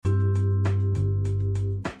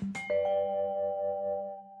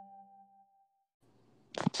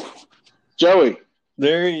Joey,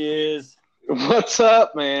 There he is. what's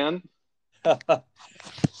up, man?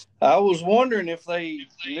 I was wondering if they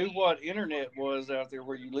knew what internet was out there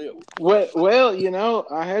where you live. Well,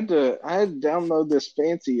 I had to download this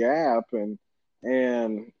fancy app and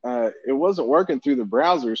it wasn't working through the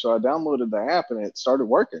browser, so I downloaded the app and it started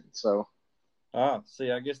working. So See,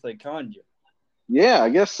 I guess they conned you. yeah, I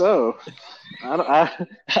guess so. I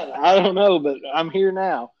don't know, but I'm here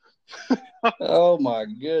now. Oh my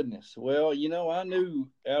goodness. Well, I knew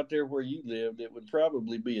out there where you lived it would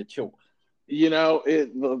probably be a chore.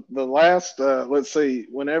 The last let's see,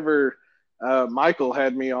 whenever Michael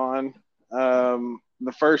had me on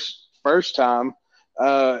the first time,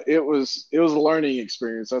 it was a learning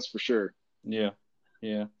experience, that's for sure. Yeah,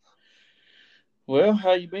 yeah. Well,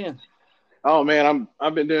 how you been? Oh man,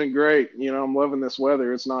 I've been doing great. I'm loving this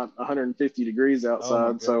weather. It's not 150 degrees Oh my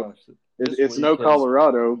outside, so gosh. it, This it's week no has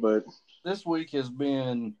Colorado, but this week has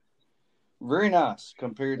been very nice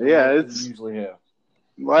compared to yeah, what we it's usually have.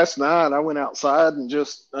 last night I went outside and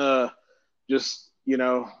just I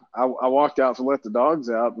walked out to let the dogs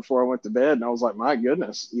out before I went to bed, and I was like, my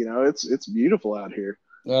goodness, it's beautiful out here.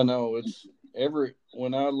 I know it's every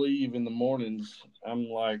when I leave in the mornings, I'm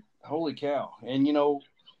like, holy cow. And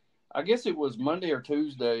I guess it was Monday or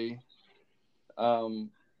Tuesday.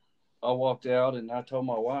 Um, I walked out and I told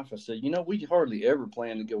my wife, I said, we hardly ever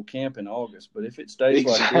plan to go camp in August, but if it stays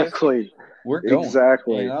like this, Exactly, we're going. And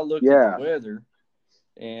exactly. I looked at the Yeah. weather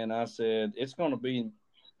and I said, it's going to be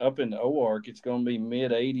up in the OARC. It's going to be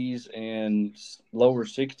mid 80s and lower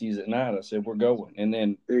 60s at night. I said, we're going. And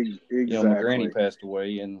then, my granny Exactly. passed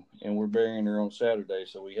away and we're burying her on Saturday,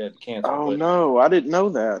 so we had to cancel. Oh But no, I didn't know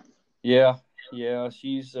that. yeah, yeah,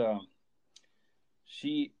 she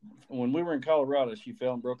when we were in Colorado, she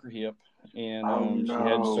fell and broke her hip, and Oh she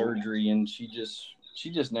had no. surgery, and she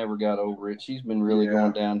just never got over it. She's been really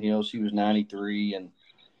going Yeah. downhill. She was 93,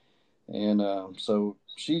 and so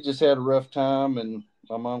she just had a rough time. And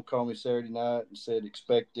my mom called me Saturday night and said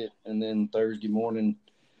expect it, and then Thursday morning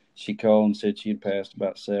she called and said she had passed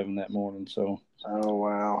about 7 that morning. So Oh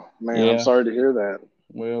wow, man, I'm yeah, sorry to hear that.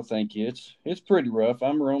 well, thank you. It's pretty rough.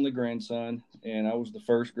 I'm her only grandson, and I was the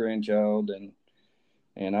first grandchild,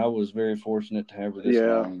 and I was very fortunate to have her this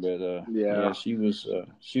Yeah. long. But yeah, Yeah. she was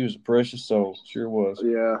a precious soul, sure was.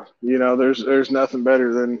 Yeah. There's nothing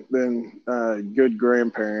better than good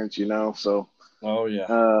grandparents. So Oh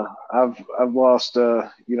yeah, I've lost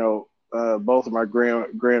both of my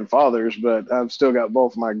grandfathers, but I've still got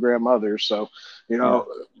both of my grandmothers. So you yeah, know,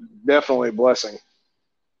 definitely a blessing.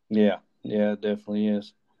 yeah, yeah, it definitely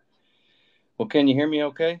is. Well, can you hear me?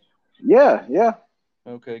 Okay. Yeah. Yeah.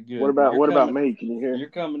 Okay, What good. Well, about you're what about coming. me? Can you hear? You're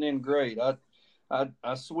coming in great.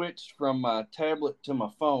 I switched from my tablet to my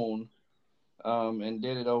phone, and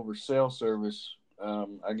did it over cell service.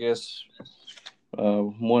 I guess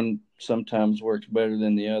one sometimes works better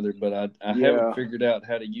than the other, but I haven't Yeah. figured out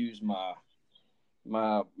how to use my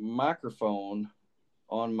microphone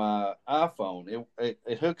on my iPhone.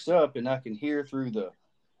 It hooks up and I can hear through the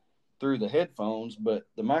headphones, but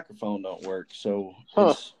the microphone don't work. So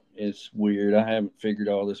Huh. it's weird. I haven't figured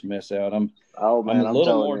all this mess out. Oh I'm a man, I'm little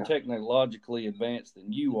telling more you. technologically advanced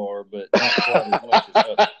than you are, but not quite as much as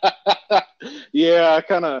others. Yeah, I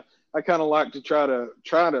kind of like to try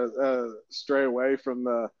to stray away from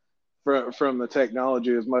the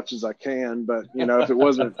technology as much as I can. But if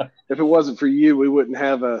it wasn't for you, we wouldn't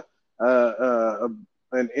have a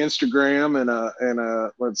an Instagram and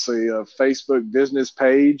a let's see, a Facebook business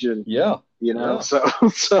page, and Yeah, yeah. so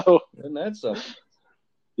so Isn't that something?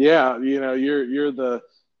 yeah, you're the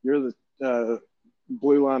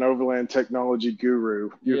Blue Line Overland technology guru.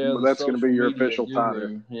 Yeah, the That's going to social be your media official title.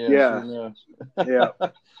 guru. Yeah, sure Yeah, enough. yeah,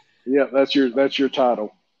 yeah. That's your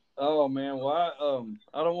title. Oh man, well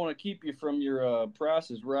I don't want to keep you from your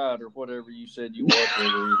Price is Right or whatever you said you watch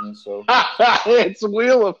every evening. So It's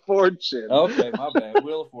Wheel of Fortune. okay, my bad.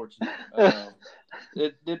 Wheel of Fortune.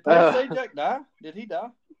 Did Pat uh, Sajak die? Did he die?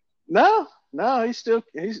 no, no,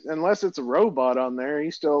 he's unless it's a robot on there,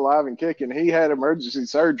 he's still alive and kicking. He had emergency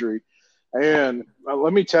surgery, and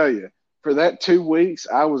let me tell you, for that 2 weeks,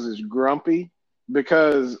 I was as grumpy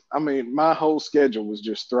because I mean my whole schedule was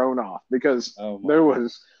just thrown off because Oh my there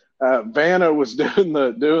goodness. was Vanna was doing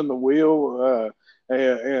the wheel,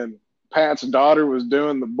 and Pat's daughter was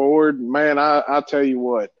doing the board. Man, I tell you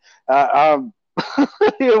what, it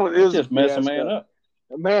It's was a just mess a man fiasco. up.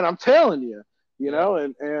 Man, I'm telling you, Yeah.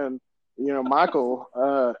 and Michael,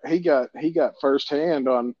 he got firsthand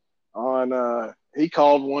on he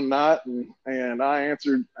called one night, and I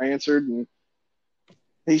answered, and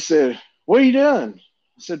he said, "What are you doing?"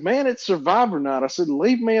 I said, "Man, it's Survivor night." I said,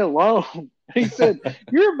 "Leave me alone." He said,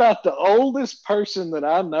 "You're about the oldest person that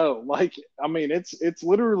I know." Like, I mean, it's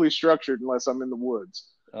literally structured unless I'm in the woods,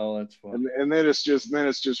 Oh, that's funny. and then it's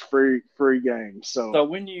just free game. So So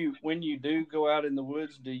when you do go out in the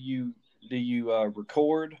woods, do you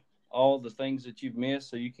record all the things that you've missed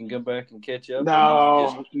so you can go back and catch up, or do you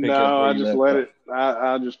just no, pick up no, where I you just left let off? it.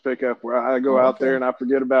 I just pick up where I go Oh, out there okay. and I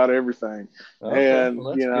forget about everything, Okay. and Well,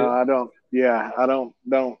 that's good. I don't. Yeah, I don't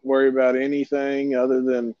worry about anything other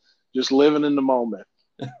than just living in the moment.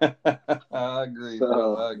 I agree, bro.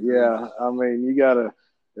 So I agree. yeah, I mean, you gotta.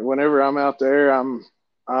 Whenever I'm out there, I'm.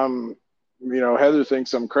 Heather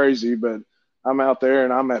thinks I'm crazy, but I'm out there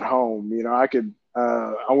and I'm at home. I could.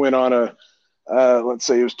 I went on a. Let's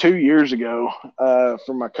say it was 2 years ago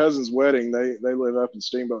for my cousin's wedding. They live up in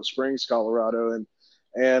Steamboat Springs, Colorado,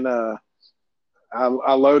 and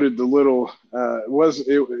I loaded the little. It was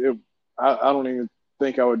it. I don't even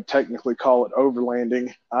think I would technically call it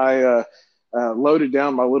overlanding. I loaded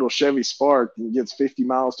down my little Chevy Spark and gets 50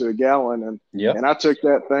 miles to a gallon, and Yep. and I took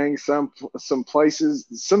that thing some places,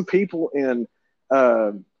 some people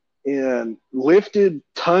uh, in lifted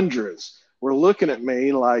tundras were looking at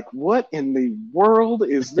me like, "What in the world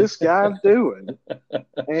is this guy doing?"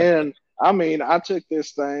 And I mean, I took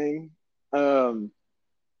this thing. Um,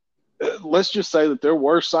 let's just say that there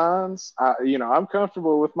were signs. I'm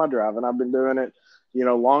comfortable with my driving. I've been doing it,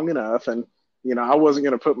 long enough, and I wasn't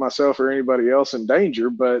going to put myself or anybody else in danger.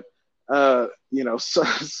 But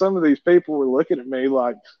some of these people were looking at me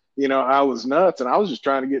like, I was nuts, and I was just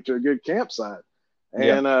trying to get to a good campsite.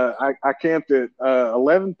 Yeah. And I camped at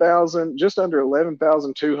 11,000, just under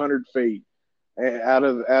 11,200 feet out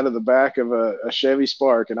of the back of a Chevy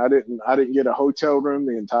Spark, and I didn't get a hotel room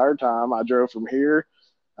the entire time. I drove from here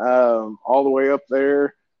all the way up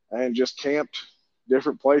there and just camped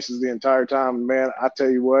different places the entire time. Man, I tell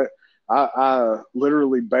you what, I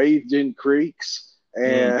literally bathed in creeks,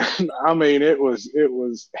 Mm. and I mean it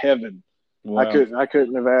was heaven. I Wow. couldn't I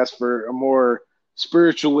couldn't have asked for a more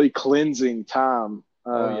spiritually cleansing time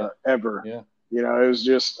Oh yeah. ever. Yeah. It was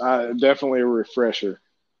just definitely a refresher.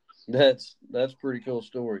 That's pretty cool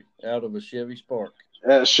story out of a Chevy Spark.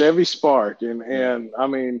 Chevy Spark, and Yeah. and I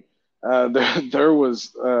mean, there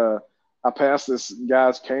was I passed this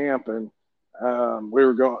guy's camp, and we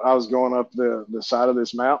were going. I was going up the side of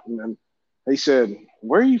this mountain, and he said,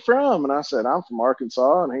 "Where are you from?" And I said, "I'm from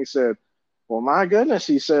Arkansas." And he said, "Well, my goodness,"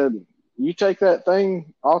 he said, "you take that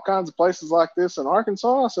thing all kinds of places like this in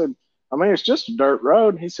Arkansas?" I said, "I mean, it's just a dirt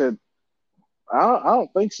road." And he said, I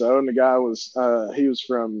don't think so. And the guy he was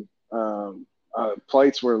from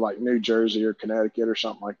plates were like New Jersey or Connecticut or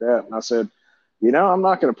something like that. And I said, I'm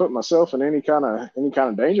not going to put myself in any kind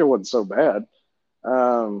of danger. It wasn't so bad.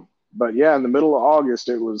 But yeah, in the middle of August,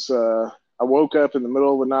 it was. I woke up in the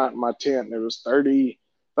middle of the night in my tent, and it was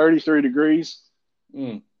 33 degrees,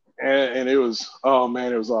 Mm. and it was. Oh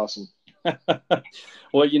man, it was awesome.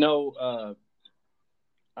 Well,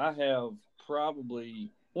 I have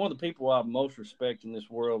probably one of the people I most respect in this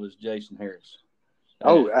world is Jason Harris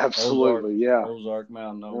Oh, at absolutely, yeah. Ozark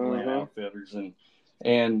Mountain Overland Mm-hmm. Outfitters,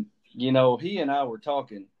 and he and I were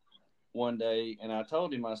talking one day, and I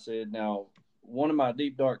told him, I said, now one of my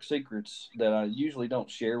deep dark secrets that I usually don't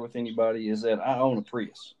share with anybody is that I own a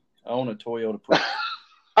Prius. I own a Toyota Prius,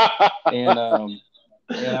 and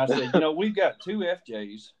I said, we've got two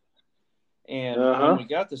FJs, and when Uh-huh. we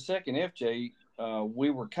got the second FJ, we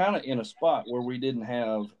were kind of in a spot where we didn't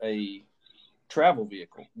have a travel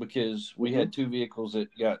vehicle because we Mm-hmm. had two vehicles that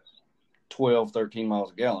got 12, 13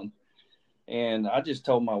 miles a gallon. And I just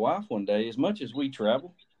told my wife one day, as much as we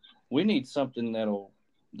travel, we need something that'll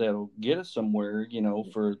get us somewhere,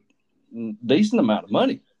 for a decent amount of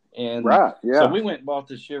money. And Right. so Yeah. we went and bought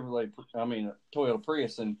this a Toyota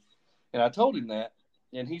Prius, and I told him that,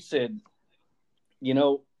 and he said,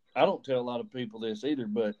 I don't tell a lot of people this either,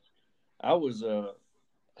 but I was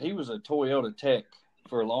he was a Toyota tech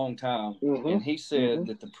for a long time, Mm-hmm. and he Mm-hmm. said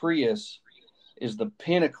that the Prius is the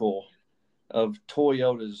pinnacle of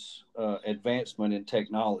Toyota's advancement in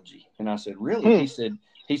technology. And I said, really? Hmm.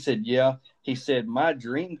 He said, yeah. He said, my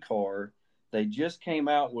dream car, they just came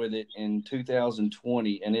out with it in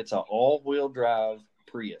 2020, and it's an all-wheel drive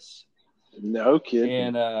Prius. No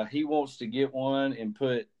kidding. And he wants to get one and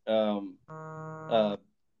put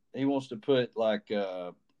he wants to put like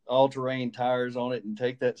all-terrain tires on it and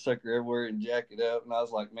take that sucker everywhere and jack it up. And I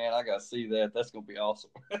was like, man, I gotta see that. That's gonna be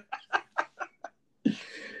awesome.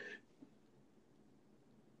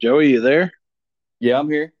 Joey, you there? Yeah, I'm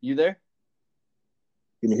here. You there?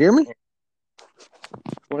 Can you hear me?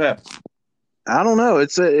 What happened? I don't know.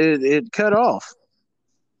 It cut off.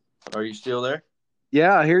 Are you still there?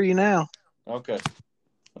 Yeah, I hear you now. Okay.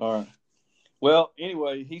 All right. Well,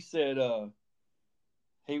 anyway, he said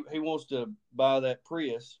he wants to buy that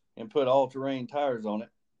Prius and put all terrain tires on it,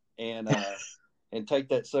 and and take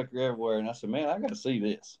that sucker everywhere. And I said, man, I got to see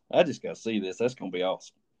this. I just got to see this. That's gonna be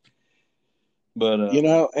awesome. But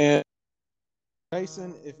And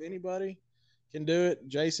Jason, if anybody can do it,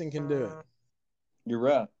 Jason can do it. you're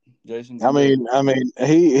right, Jason. I mean,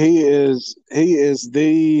 he is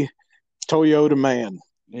the Toyota man.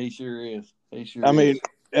 He sure is. I mean,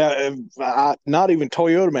 not even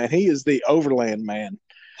Toyota man. He is the Overland man.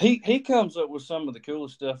 He comes up with some of the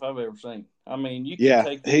coolest stuff I've ever seen. I mean, you can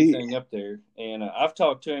take anything up there, and I've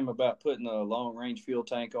talked to him about putting a long range fuel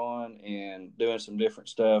tank on and doing some different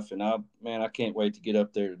stuff. And I can't wait to get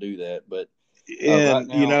up there to do that. But right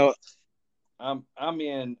now, I'm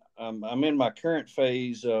in my current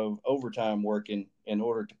phase of overtime working in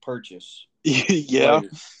order to purchase. Yeah.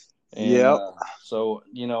 And so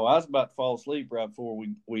I was about to fall asleep right before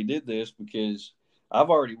we did this because I've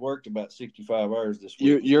already worked about 65 hours this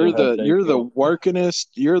week. You're the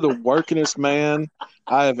workingest man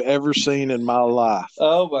I have ever seen in my life.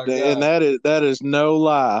 Oh my God. And that is no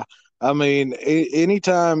lie. I mean,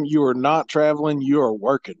 anytime you are not traveling, you are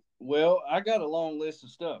working. Well, I got a long list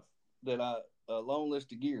of stuff a long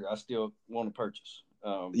list of gear I still want to purchase.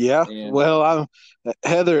 Well,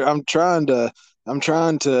 Heather, I'm trying to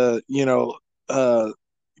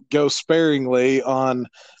go sparingly on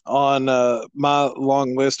my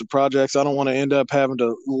long list of projects. I don't want to end up having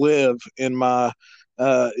to live in my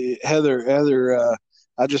Heather.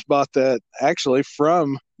 I just bought that actually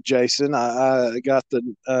from Jason. I got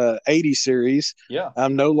the 80 series. Yeah.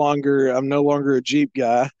 I'm no longer a Jeep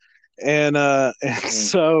guy, and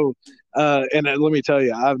so. And let me tell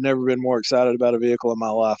you, I've never been more excited about a vehicle in my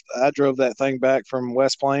life. I drove that thing back from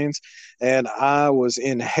West Plains, and I was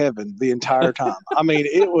in heaven the entire time. I mean,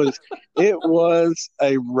 it was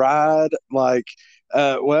a ride like.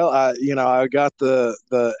 I got the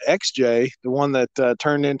XJ, the one that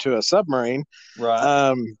turned into a submarine.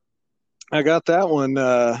 Right. I got that one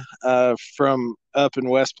from up in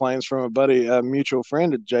West Plains from a buddy, a mutual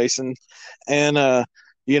friend of Jason, and.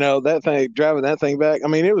 That thing, driving that thing back, I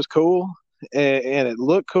mean, it was cool and it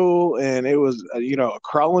looked cool and it was, a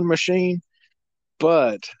crawling machine.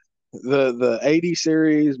 But the 80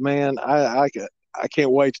 series, man, I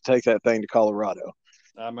can't wait to take that thing to Colorado.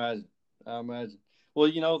 I imagine. Well,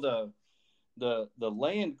 the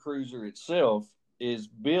Land Cruiser itself is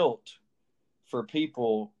built for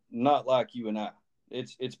people not like you and I.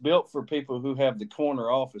 It's built for people who have the corner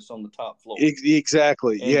office on the top floor.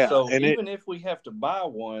 Exactly. And yeah. So and even if we have to buy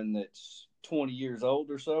one that's 20 years old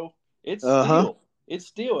or so, it's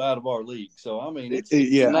still out of our league. So I mean, it's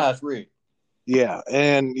a nice rig. Yeah,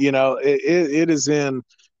 and it is in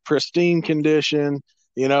pristine condition.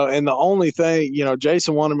 And the only thing,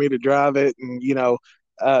 Jason wanted me to drive it and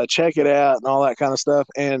check it out and all that kind of stuff.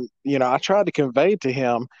 And I tried to convey to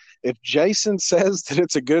him, if Jason says that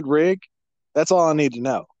it's a good rig, that's all I need to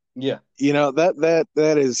know. Yeah. That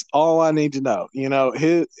is all I need to know.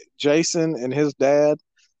 His Jason and his dad,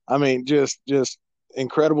 I mean, just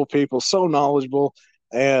incredible people, so knowledgeable.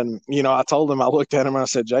 And, I told him, I looked at him and I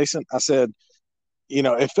said, Jason, I said,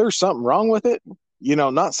 if there's something wrong with it,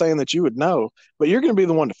 not saying that you would know, but you're going to be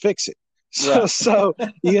the one to fix it. So,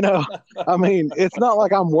 I mean, it's not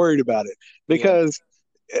like I'm worried about it because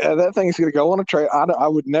that thing's going to go on a trail. I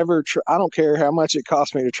would never. I don't care how much it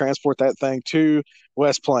costs me to transport that thing to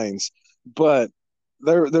West Plains, but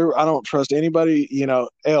there. I don't trust anybody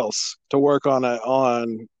else to work on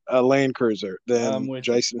a Land Cruiser than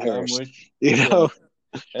Jason Harris.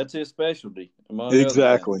 That's his specialty.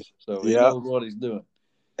 Exactly. So he knows what he's doing.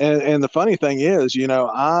 And the funny thing is,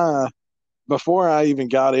 before I even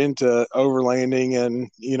got into overlanding and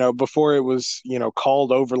before it was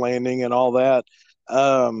called overlanding and all that.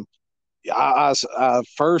 I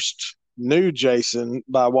first knew Jason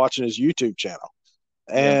by watching his YouTube channel,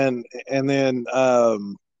 and then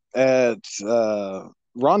at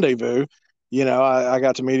Rendezvous, I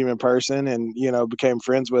got to meet him in person and became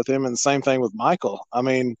friends with him. And same thing with Michael. I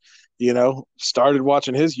mean, started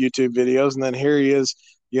watching his YouTube videos, and then here he is.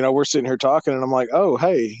 We're sitting here talking, and I'm like, oh,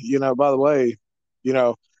 hey, by the way,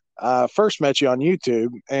 I first met you on YouTube,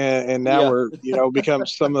 and now we're become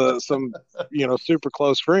some super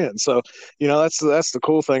close friends. So that's the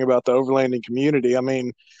cool thing about the overlanding community. I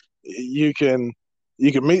mean, you can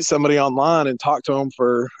meet somebody online and talk to them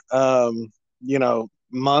for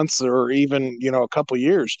months or even a couple of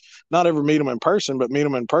years. Not ever meet them in person, but meet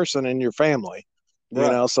them in person in your family.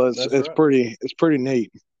 Right. So it's pretty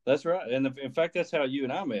neat. That's right. And in fact, that's how you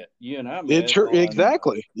and I met. You and I It met true,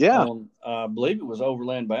 exactly. Yeah. on I believe it was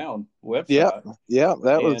Overland Bound Yeah, website. yeah,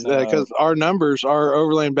 that was And because our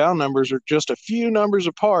Overland bound numbers are just a few numbers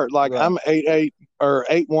apart. Like right. I'm 88 or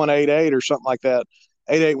 8188 or something like that,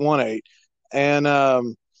 8818,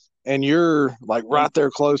 and you're like And right there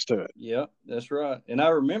close to it. yeah, that's right. And I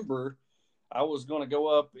remember I was going to go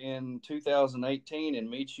up in 2018 and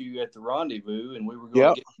meet you at the rendezvous, and we were going to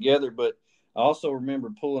Yep. get together. But I also remember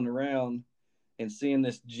pulling around and seeing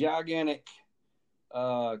this gigantic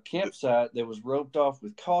campsite that was roped off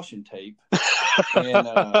with caution tape,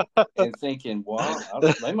 and thinking, "Wow,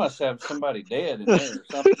 they must have somebody dead in there or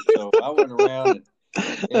something." So I went around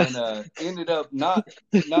and ended up not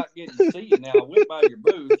getting to see you. Now I went by your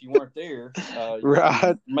booth. You weren't there. Right.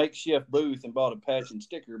 Your makeshift booth and bought a patch and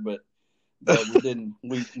sticker, but we didn't.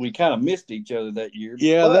 We kind of missed each other that year.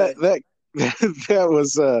 Yeah, But that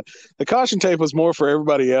was the caution tape was more for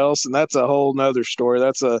everybody else, and that's a whole nother story.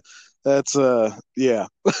 That's yeah. I know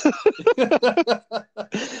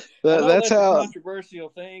That's that's a how. controversial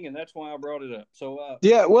thing, and that's why I brought it up. So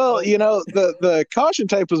Yeah, well, so the caution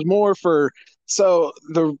tape was more for so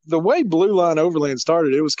the way Blue Line Overland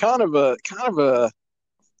started, it was kind of a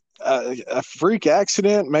freak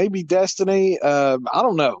accident, maybe destiny. I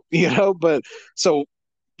don't know, but so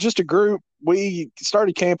just a group. We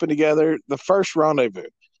started camping together. The first rendezvous,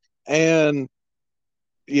 and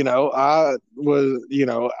I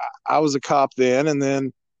was a cop then, and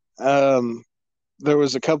then um, there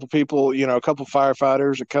was a couple people, a couple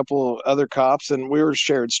firefighters, a couple other cops, and we were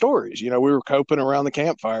sharing stories. We were coping around the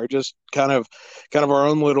campfire, just kind of our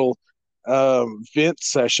own little vent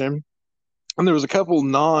session. And there was a couple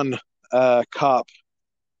non cop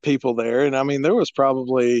people there, and I mean, there was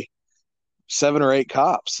probably 7 or 8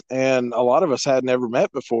 cops, and a lot of us had never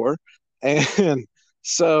met before, and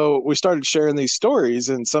so we started sharing these stories,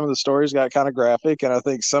 and some of the stories got kind of graphic, and I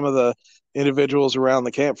think some of the individuals around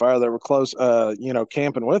the campfire that were close,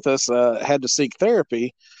 camping with us, had to seek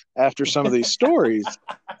therapy after some of these stories,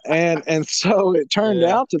 and so yeah, it turned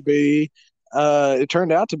out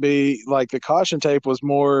to be like the caution tape was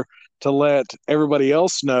more to let everybody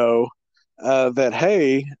else know that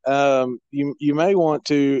hey, you may want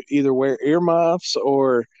to either wear earmuffs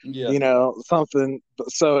or yeah, something.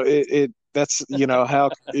 So it that's how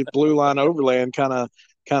Blue Line Overland kind of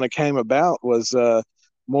came about was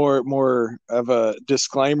more of a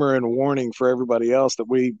disclaimer and warning for everybody else that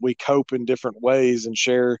we cope in different ways and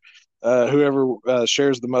share. Whoever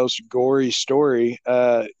shares the most gory story,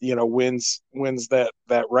 wins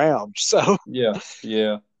that round. So yeah,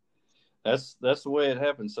 yeah. That's the way it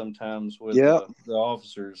happens sometimes with yeah, the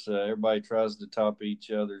officers. Everybody tries to top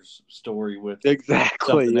each other's story with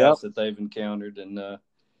exactly. something Yep. else that they've encountered, and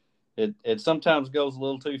it sometimes goes a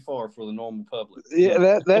little too far for the normal public.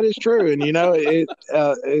 Yeah, that is true, and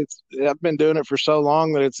it's I've been doing it for so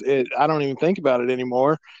long that I don't even think about it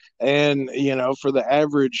anymore, and for the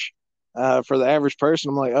average person,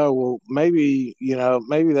 I'm like, oh well, maybe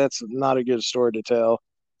that's not a good story to tell,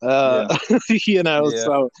 Yeah, yeah,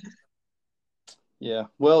 so yeah.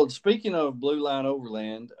 Well, speaking of Blue Line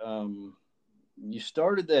Overland, you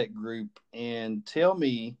started that group, and tell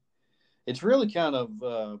me, it's really kind of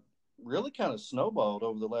snowballed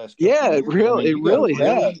over the last couple yeah, of it years. I mean, really it really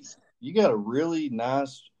has. you got a really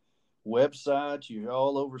nice website. You're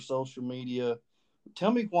all over social media.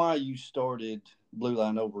 Tell me why you started Blue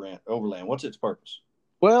Line Overland. What's its purpose?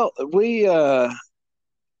 Well,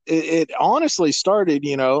 it honestly started,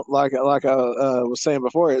 like I was saying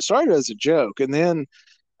before, it started as a joke, and then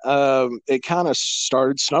it kind of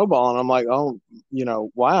started snowballing. I'm like, oh,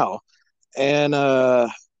 wow. And a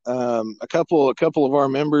couple of our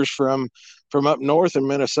members from up north in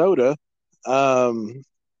Minnesota, um,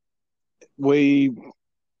 we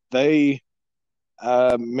they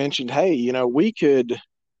mentioned, hey, we could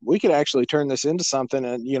actually turn this into something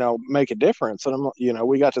and make a difference. And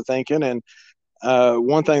we got to thinking, and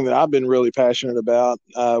one thing that I've been really passionate about,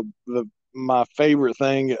 my favorite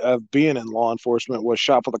thing of being in law enforcement was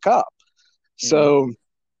shop with a cop. Mm-hmm. So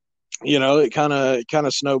it kind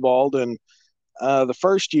of snowballed, and the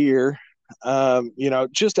first year,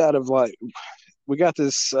 just out of like we got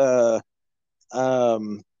this.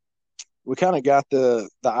 Um, we kind of got the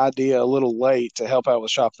idea a little late to help out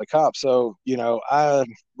with shop with the cop. So I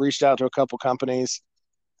reached out to a couple companies.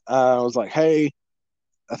 I was like, hey,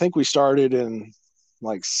 I think we started in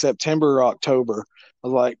like September or October. I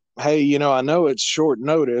was like, hey, I know it's short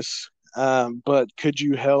notice, but could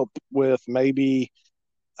you help with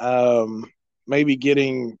um, maybe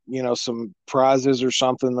getting, some prizes or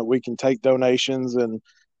something that we can take donations and,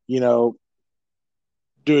 you know,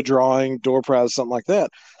 do a drawing, door prize, something like that.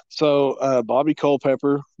 So Bobby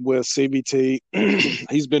Culpepper with CBT,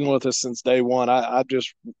 he's been with us since day one. I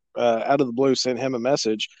just out of the blue sent him a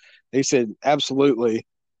message. He said, absolutely,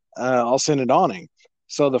 I'll send an awning.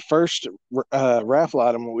 So the first raffle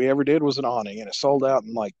item we ever did was an awning, and it sold out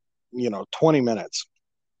in like 20 minutes.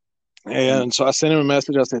 And so I sent him a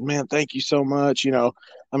message. I said, man, thank you so much.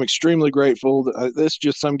 I'm extremely grateful. This is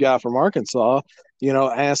just some guy from Arkansas,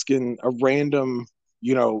 asking a random,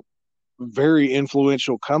 very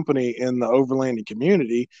influential company in the overlanding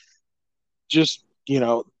community. Just,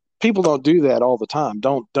 people don't do that all the time.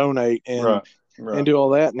 Don't donate and do all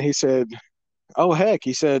that. And he said, oh, heck.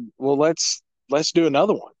 He said, well, let's do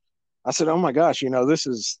another one. I said, oh my gosh, this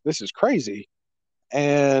is crazy.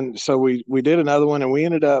 And so we did another one, and we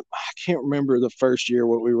ended up, I can't remember the first year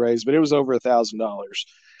what we raised, but it was over $1,000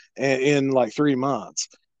 in like 3 months.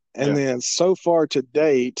 And then so far to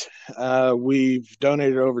date, we've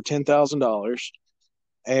donated over $10,000.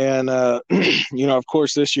 And, of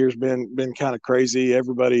course, this year's been kind of crazy.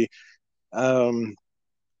 Everybody, Artemis,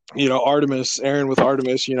 Aaron with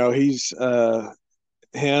Artemis, he's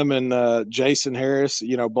him and Jason Harris,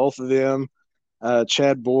 both of them,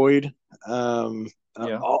 Chad Boyd,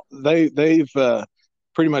 they've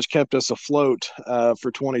pretty much kept us afloat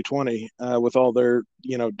for 2020 with all their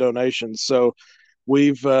donations. So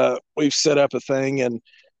we've set up a thing, and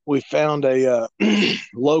we found a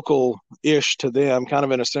local-ish to them, kind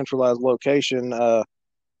of in a centralized location,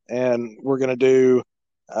 and we're going to do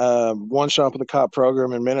one Shop of the Cop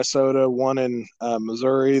program in Minnesota, one in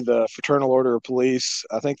Missouri, the Fraternal Order of Police.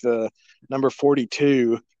 I think the number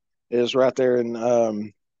 42 is right there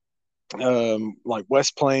in like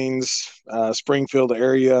West Plains, Springfield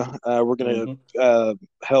area. We're going to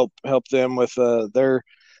help them with their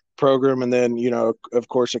program, and then of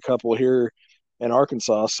course a couple here in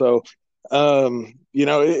Arkansas. So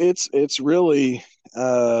it's really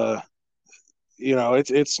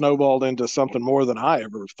it's snowballed into something more than I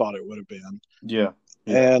ever thought it would have been. Yeah.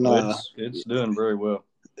 And it's doing very well.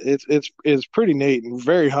 It's pretty neat and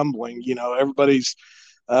very humbling. Everybody's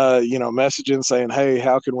messaging saying, hey,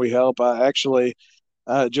 how can we help? I actually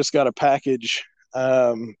just got a package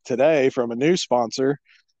today from a new sponsor.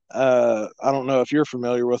 I don't know if you're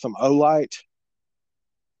familiar with them, Olight.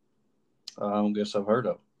 I don't guess I've heard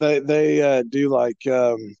of. They do like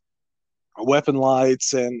weapon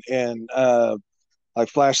lights and like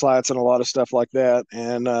flashlights and a lot of stuff like that.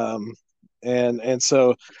 And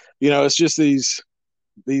so, it's just these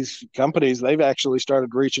companies, they've actually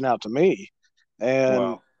started reaching out to me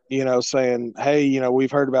and, saying, hey,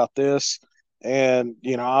 we've heard about this. And,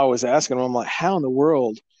 I was asking them, I'm like, how in the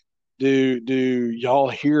world do y'all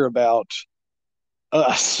hear about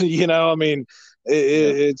us?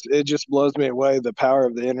 It just blows me away, the power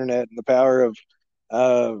of the internet and the power of,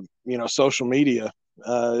 social media.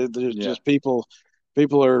 There's just people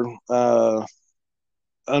are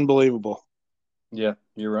unbelievable. Yeah,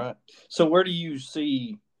 you're right. So where do you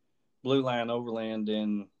see Blue Line Overland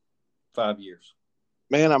in 5 years?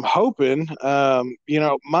 Man, I'm hoping,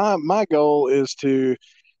 my goal is to,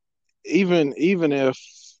 even if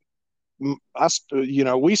we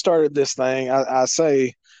started this thing, I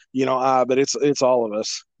say, but it's all of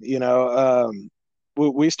us,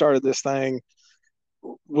 we started this thing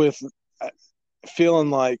with feeling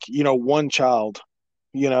like, one child,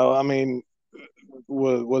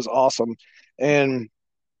 was awesome. And,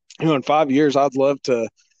 in 5 years, I'd love to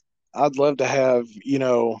have,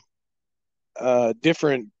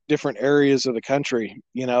 different areas of the country,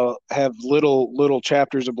 have little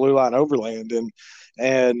chapters of Blue Line Overland,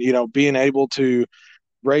 and being able to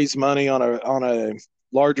raise money on a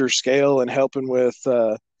larger scale and helping with,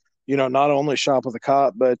 not only Shop with a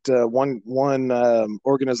Cop, but one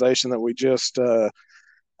organization that we just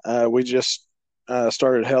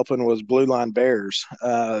started helping was Blue Line Bears.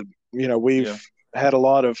 We've had a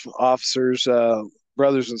lot of officers,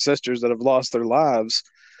 brothers and sisters that have lost their lives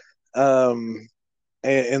in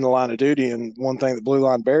the line of duty. And one thing that Blue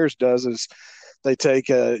Line Bears does is they take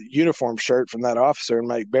a uniform shirt from that officer and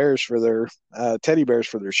make bears for their teddy bears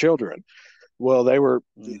for their children. Well, they were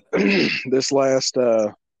this last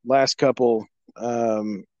couple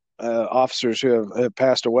officers who have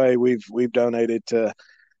passed away. We've donated to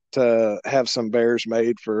have some bears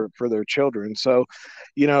made for their children. So,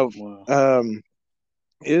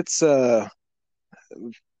 it's I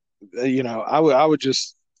would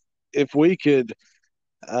just, if we could,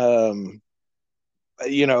 5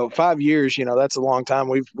 years, that's a long time.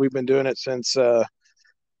 We've been doing it since,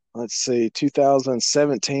 let's see,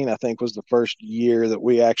 2017, I think, was the first year that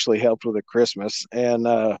we actually helped with a Christmas.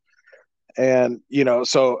 So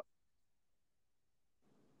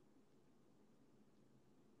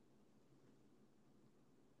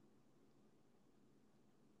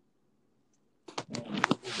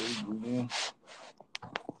again.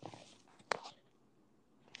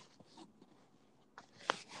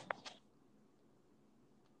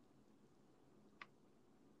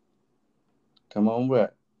 Come on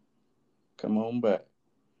back. Come on back.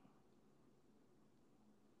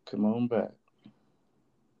 Come on back.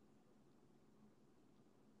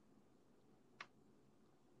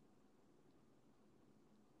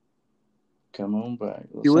 Come on back.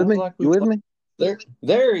 Well, You with sounds me? like You with me?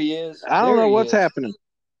 there he is. I don't There know he what's is. happening.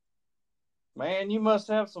 Man, you must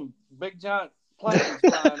have some big giant planes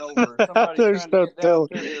flying over. Somebody There's no telling.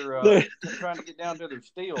 trying to get down to their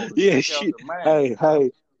steel to Yeah, check out their map.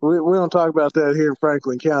 hey, we don't talk about that here in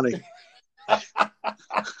Franklin County.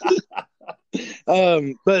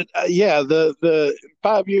 But yeah, the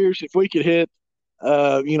 5 years, if we could hit,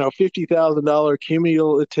 $50,000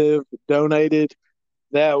 cumulative donated,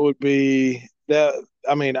 that would be that.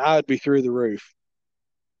 I mean, I'd be through the roof.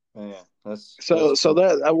 Man, that's So cool.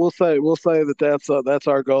 that I will say, that's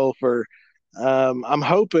our goal for. I'm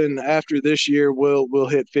hoping after this year we'll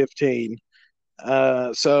hit 15.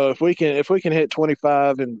 So if we can hit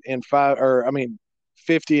 25 in five, or I mean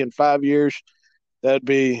 50 in 5 years, that'd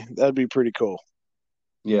be pretty cool.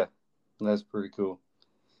 Yeah, that's pretty cool.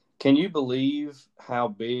 Can you believe how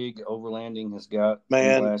big overlanding has got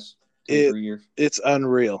in the Man, last two, it 3 years? it's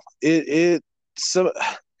unreal. So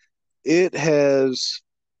it has.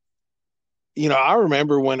 I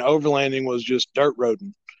remember when overlanding was just dirt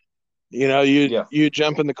roading. You Yeah, you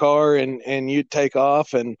jump in the car and you'd take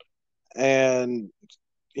off and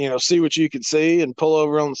see what you could see and pull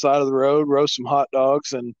over on the side of the road, roast some hot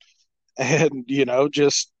dogs and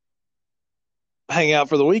just hang out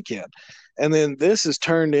for the weekend. And then this has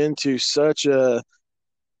turned into such a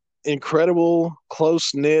incredible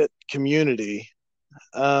close knit community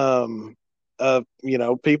of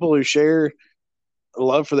people who share a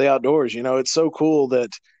love for the outdoors. It's so cool that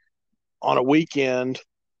on a weekend,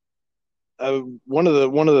 one of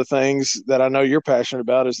the things that I know you're passionate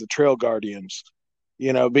about is the trail guardians.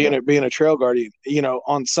 Being yeah, being a trail guardian.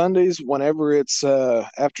 On Sundays, whenever it's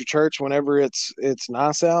after church, whenever it's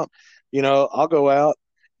nice out, I'll go out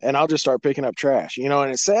and I'll just start picking up trash.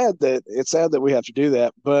 And it's sad that we have to do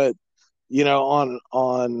that, but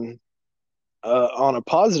on a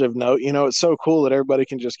positive note, it's so cool that everybody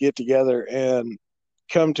can just get together and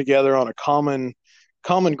come together on a common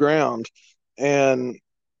ground and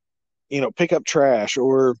pick up trash,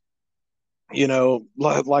 or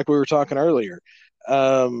like we were talking earlier,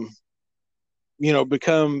 um,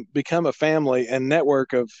 become a family and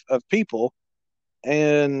network of people.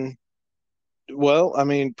 And well, I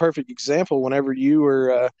mean, perfect example. Whenever you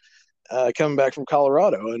were coming back from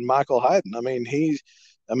Colorado, and Michael Hayden, I mean, he's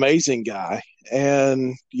amazing guy,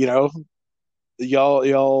 and y'all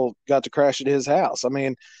got to crash at his house. I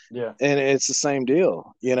mean, yeah. and it's the same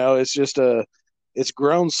deal. It's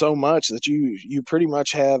grown so much that you pretty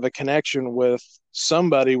much have a connection with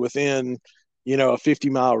somebody within a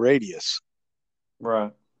 50-mile radius.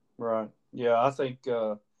 Right, right. Yeah, I think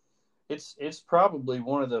it's probably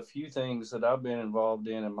one of the few things that I've been involved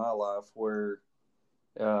in my life where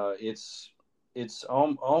it's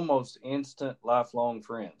almost instant lifelong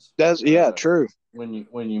friends. That's, yeah, true. When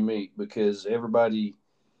you meet, because everybody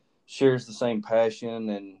shares the same passion,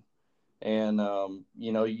 and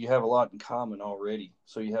you have a lot in common already,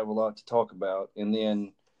 so you have a lot to talk about. And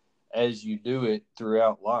then as you do it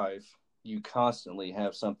throughout life, you constantly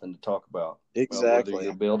have something to talk about, whether Exactly.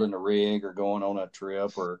 you're building a rig or going on a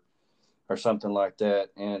trip or something like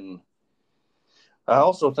that. And I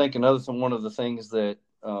also think one of the things that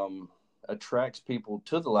attracts people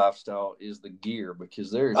to the lifestyle is the gear,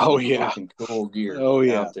 because there is Oh some yeah. freaking cool gear Oh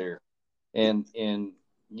yeah. out there. And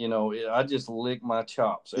I just lick my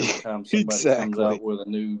chops every time somebody comes Exactly. out with a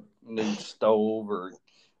new stove or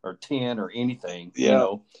tent or anything. Yeah.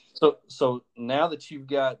 So now that you've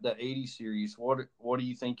got the 80 series, what do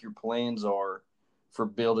you think your plans are for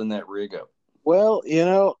building that rig up? Well,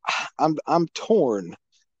 I'm torn.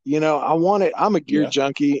 I want it. I'm a gear Yeah,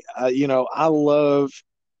 junkie. I love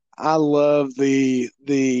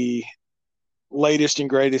the latest and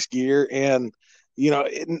greatest gear, and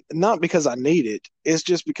not because I need it. It's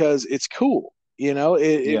just because it's cool. It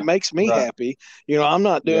yeah, makes me right, happy. I'm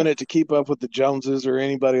not yeah, doing it to keep up with the Joneses or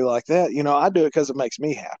anybody like that. I do it because it makes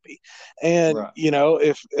me happy. And right,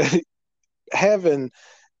 if having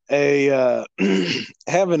a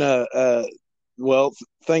having a well,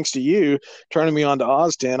 thanks to you turning me on to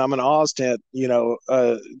Oztent. I'm an Oztent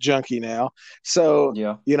junkie now. So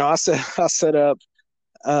yeah, I set up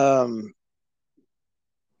um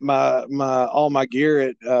my all my gear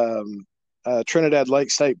at Trinidad Lake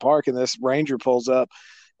State Park, and this ranger pulls up,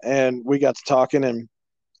 and we got to talking, and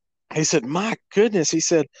He said, "My goodness," he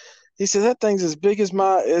said that thing's as big as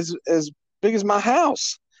as big as my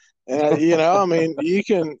house. And I mean, you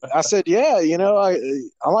can. I said, "Yeah,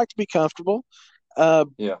 I like to be comfortable, uh,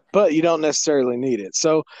 Yeah. but you don't necessarily need it."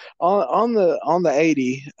 So on the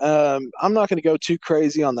 80, I'm not going to go too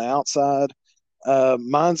crazy on the outside.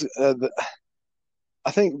 Mine's I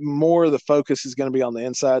think more of the focus is going to be on the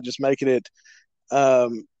inside, just making it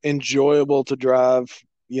enjoyable to drive,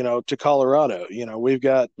 to Colorado. We've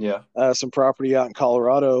got Yeah. some property out in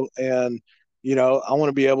Colorado, and I want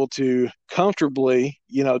to be able to comfortably,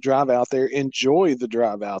 drive out there, enjoy the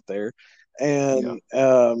drive out there, Yeah.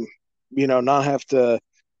 and not have to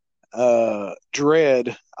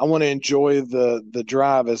dread. I want to enjoy the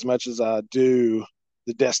drive as much as I do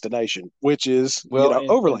the destination, which is Well, and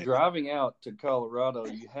Overland. driving out to Colorado,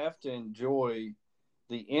 you have to enjoy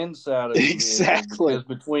the inside of the vehicle, Exactly. because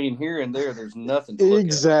between here and there, there's nothing to look at. I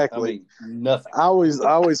Exactly. mean, nothing. I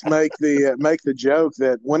always make the joke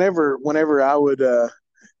that whenever I would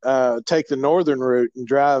take the northern route and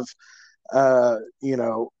drive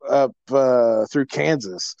up through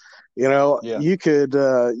Kansas, Yeah. you could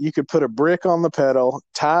put a brick on the pedal,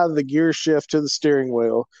 tie the gear shift to the steering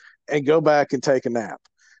wheel, and go back and take a nap.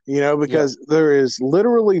 Yeah. Because there is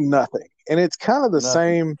literally nothing, and it's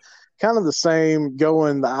Nothing. kind of the same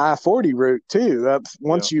going the I-40 route too. Yeah.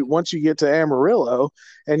 Once you get to Amarillo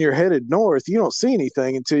and you're headed north, you don't see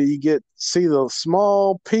anything until you see the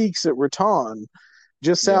small peaks at Raton,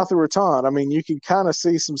 just Yeah. south of Raton. I mean, you can kind of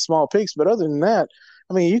see some small peaks, but other than that,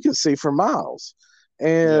 I mean, you can see for miles.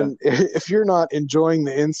 Yeah. And if you're not enjoying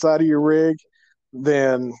the inside of your rig,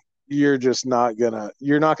 then you're not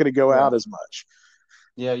gonna go out Right. as much.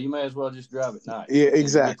 Yeah. You may as well just drive at night Yeah, and you get the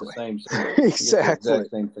exactly. same scenery. You get the Exactly.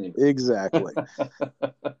 exact same thing. Exactly.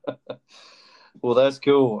 Well, that's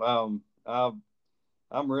cool.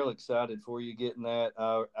 I'm real excited for you getting that.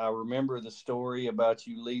 I remember the story about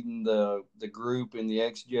you leading the group in the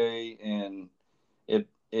XJ, and it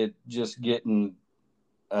just getting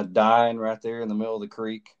dying right there in the middle of the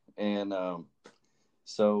creek. And and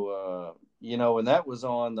that was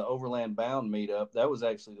on the Overland Bound meetup. That was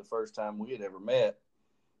actually the first time we had ever met,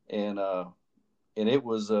 and it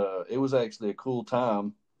was actually a cool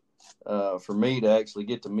time for me to actually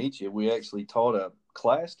get to meet you. We actually taught a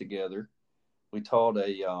class together. We taught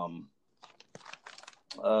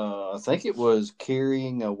I think it was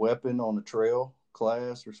carrying a weapon on the trail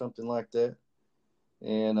class or something like that.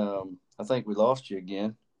 And I think we lost you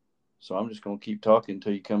again. So I'm just going to keep talking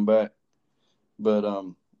until you come back. But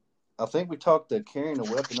I think we talked the carrying a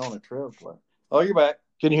weapon on a trail class. Oh, you're back.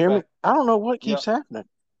 Can you hear me? Back. I don't know what Yeah. keeps happening.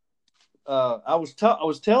 I was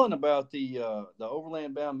telling about the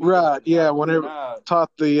Overland Bound meetup. Right. How Yeah. you and Whenever I, taught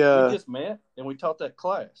we the just met and we taught that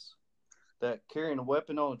class, that carrying a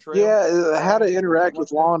weapon on a trail how to class, interact something with like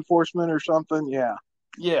that. law enforcement or something. Yeah.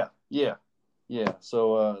 Yeah, yeah, yeah.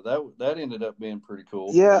 So that ended up being pretty cool.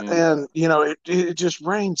 Yeah, And and it just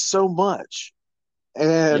rained so much,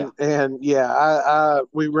 yeah, and yeah,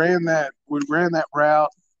 we ran that route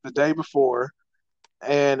the day before,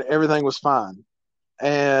 and everything was fine.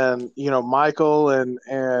 And Michael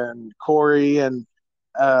and Corey and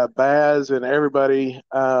Baz and everybody,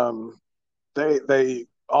 they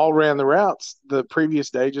all ran the routes the previous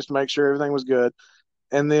day just to make sure everything was good.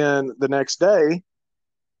 And then the next day,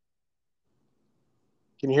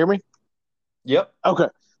 can you hear me? yep, Okay,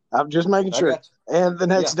 I'm just making I sure. got And the you.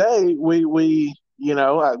 next day, we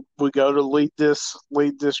go to lead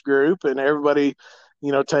this group, and everybody,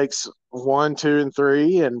 takes 1, 2, and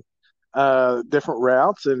 3, and different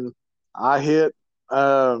routes. And I hit.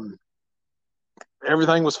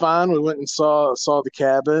 Everything was fine. We went and saw the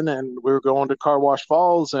cabin, and we were going to Car Wash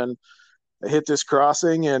Falls, and I hit this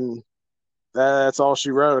crossing, and that's all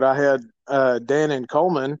she wrote. I had Dan and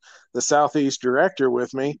Coleman, the Southeast director,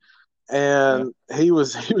 with me, Yeah, and he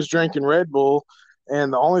was drinking Red Bull,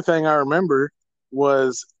 and the only thing I remember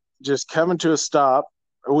was just coming to a stop.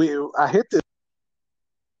 I hit this.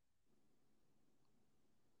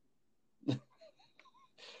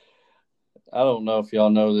 I don't know if y'all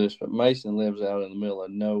know this, but Mason lives out in the middle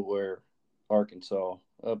of nowhere, Arkansas,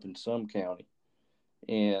 up in some county,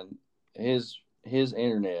 and his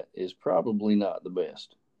internet is probably not the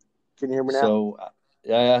best. Can you hear me now? So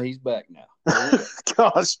yeah, he's back now. There we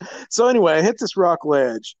go. Gosh. So anyway, I hit this rock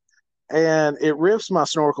ledge, and it rips my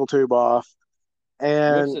snorkel tube off, Rips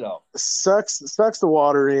and it off. sucks the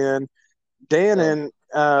water in. Dannon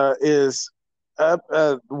is up.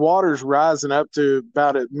 Water's rising up to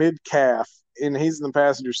about at mid calf, and he's in the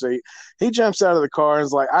passenger seat. He jumps out of the car and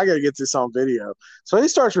is like, "I got to get this on video." So he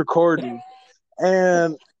starts recording,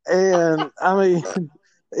 and I mean,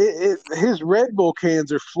 his Red Bull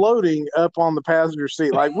cans are floating up on the passenger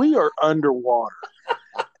seat like we are underwater.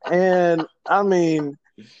 And I mean,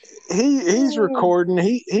 he's recording.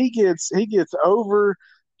 He gets over,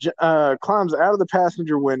 climbs out of the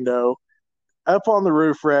passenger window, up on the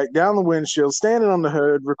roof rack, down the windshield, standing on the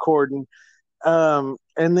hood, recording. And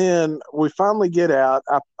then we finally get out.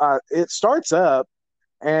 It starts up,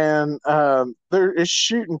 and there is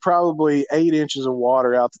shooting probably 8 inches of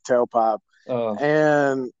water out the tailpipe.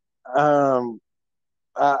 And I'm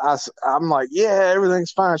like, yeah,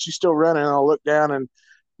 everything's fine. She's still running. And I look down, and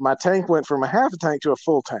my tank went from a half a tank to a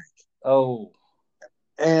full tank. Oh.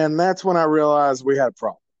 And that's when I realized we had a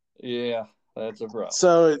problem. Yeah, that's a problem.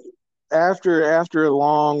 So after a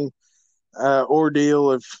long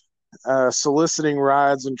ordeal of soliciting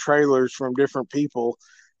rides and trailers from different people,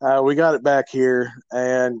 we got it back here,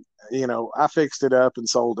 and I fixed it up and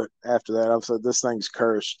sold it after that. I said, this thing's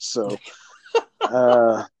cursed. So we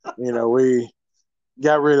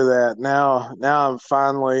got rid of that. Now I'm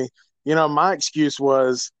finally, my excuse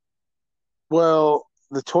was, well,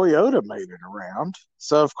 the Toyota made it around.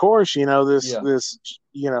 So of course, this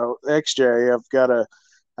XJ,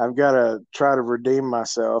 I've got to try to redeem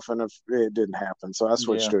myself, and if it didn't happen, so I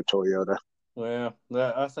switched to a Toyota. Well,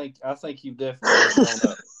 I think you've definitely moved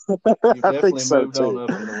on up. You've definitely moved on up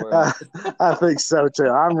in the world. I think so too.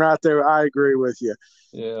 I'm right there. I agree with you.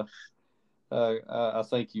 Yeah, I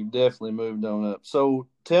think you've definitely moved on up. So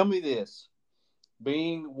tell me this: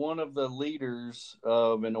 being one of the leaders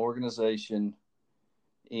of an organization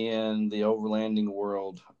in the overlanding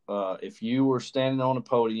world, if you were standing on a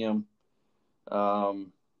podium,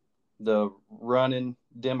 the running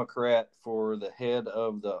Democrat for the head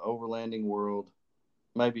of the overlanding world,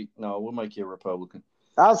 we'll make you a Republican.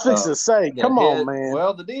 I was fixing to say, come on, man.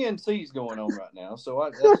 Well, the DNC is going on right now, so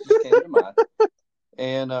that just came to mind.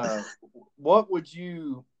 And what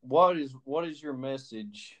is your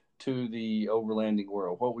message to the overlanding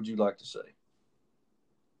world? What would you like to say?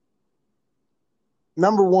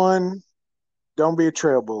 Number one, don't be a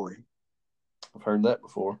trail bully. I've heard that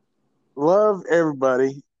before. Love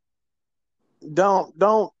everybody.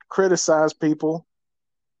 Don't criticize people.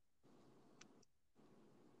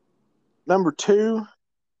 Number two,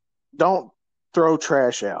 don't throw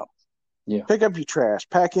trash out. Yeah. Pick up your trash.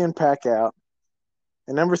 Pack in, pack out.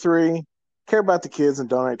 And number three, care about the kids and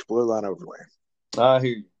donate to Blue Line Overland. I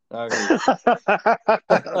hear you. Well,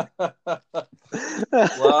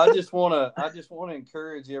 I just want to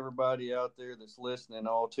encourage everybody out there that's listening,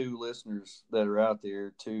 all 2 listeners that are out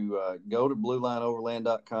there, to go to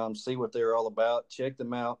BlueLineOverland.com, see what they're all about. Check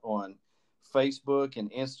them out on Facebook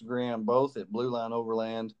and Instagram, both at Blue Line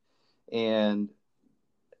Overland. And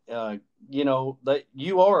that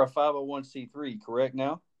you are a 501c3, correct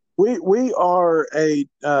now? We are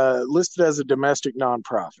listed as a domestic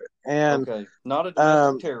nonprofit, and not a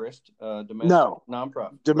domestic terrorist, domestic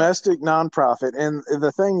nonprofit. Domestic nonprofit. And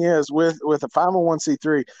the thing is, with a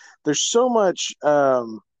 501c3, there's so much.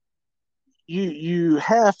 You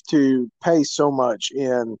have to pay so much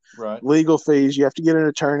in legal fees. You have to get an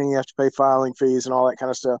attorney. You have to pay filing fees and all that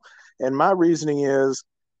kind of stuff. And my reasoning is,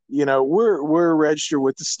 we're registered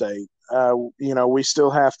with the state. We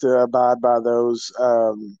still have to abide by those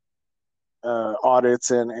audits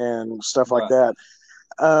and stuff like that.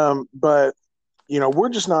 But, we're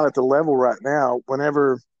just not at the level right now.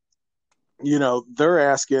 Whenever, they're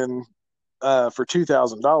asking for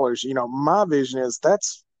 $2,000, my vision is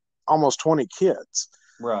that's almost 20 kids.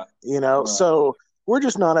 Right. So we're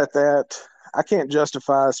just not at that. I can't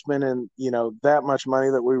justify spending, that much money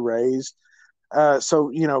that we raised.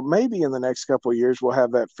 So, maybe in the next couple of years, we'll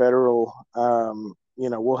have that federal,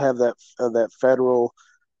 we'll have that federal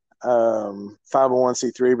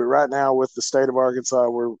 501c3. But right now, with the state of Arkansas,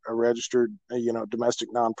 we're a registered, domestic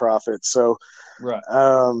nonprofit. So, but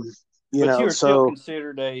you're still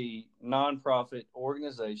considered a nonprofit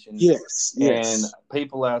organization. Yes. And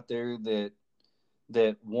people out there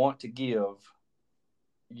that want to give,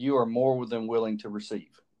 you are more than willing to receive.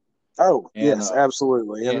 Oh, yes,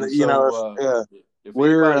 absolutely. And if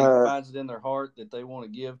anybody finds it in their heart that they want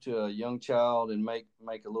to give to a young child and make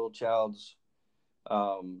a little child's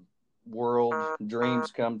world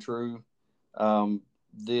dreams come true,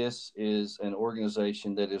 this is an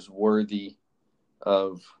organization that is worthy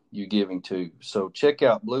of you giving to. So check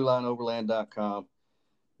out BlueLineOverland.com.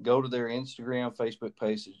 Go to their Instagram, Facebook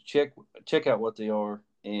pages. Check out what they are.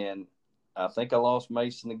 And I think I lost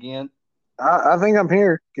Mason again. I think I'm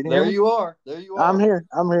here. Can you hear me? You are. There you are. I'm here.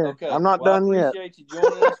 Okay. I'm not done yet. I appreciate you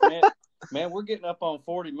joining us, man. Man, we're getting up on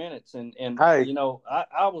 40 minutes. And hey,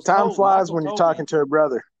 I was time flies when you're talking to a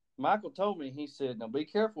brother. Michael told me, he said, now be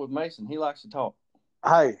careful with Mason. He likes to talk.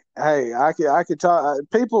 Hey, I could talk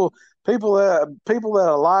people that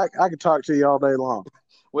I like. I could talk to you all day long.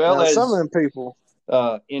 Well, Now, some of as them people,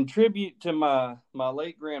 in tribute to my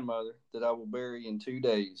late grandmother that I will bury in 2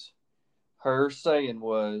 days, her saying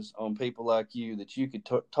was on people like you that you could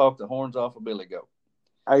talk the horns off a billy goat.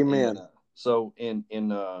 And amen. so in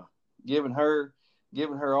giving her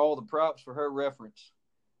all the props for her reference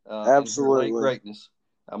and her late Absolutely. greatness,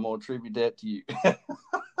 I'm gonna attribute that to you.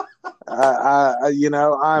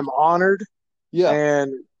 I'm honored, Yeah,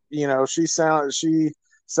 and she sounded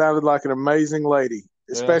like an amazing lady,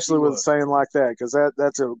 well, she especially with a was. saying like that, because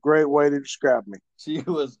that's a great way to describe me. She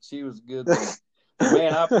was a good thing. Well,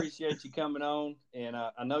 man, I appreciate you coming on, and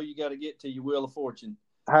I know you got to get to your Wheel of Fortune,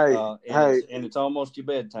 Hey, and hey, it's almost your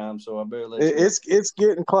bedtime, so I better let you go. it's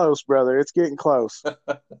getting close, brother. It's getting close.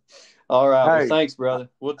 All right, well, Hey, thanks, brother.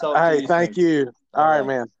 We'll talk to hey, you thank soon. you. All All right, right.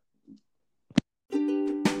 man.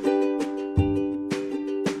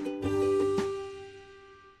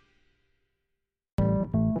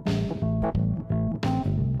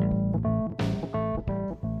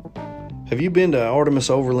 Have you been to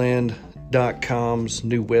ArtemisOverland.com's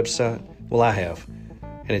new website? Well, I have,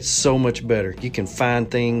 and it's so much better. You can find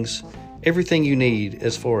things, everything you need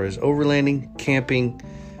as far as overlanding, camping,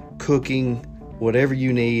 cooking, whatever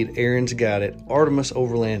you need. Aaron's got it.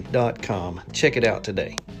 ArtemisOverland.com. Check it out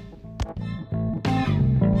today.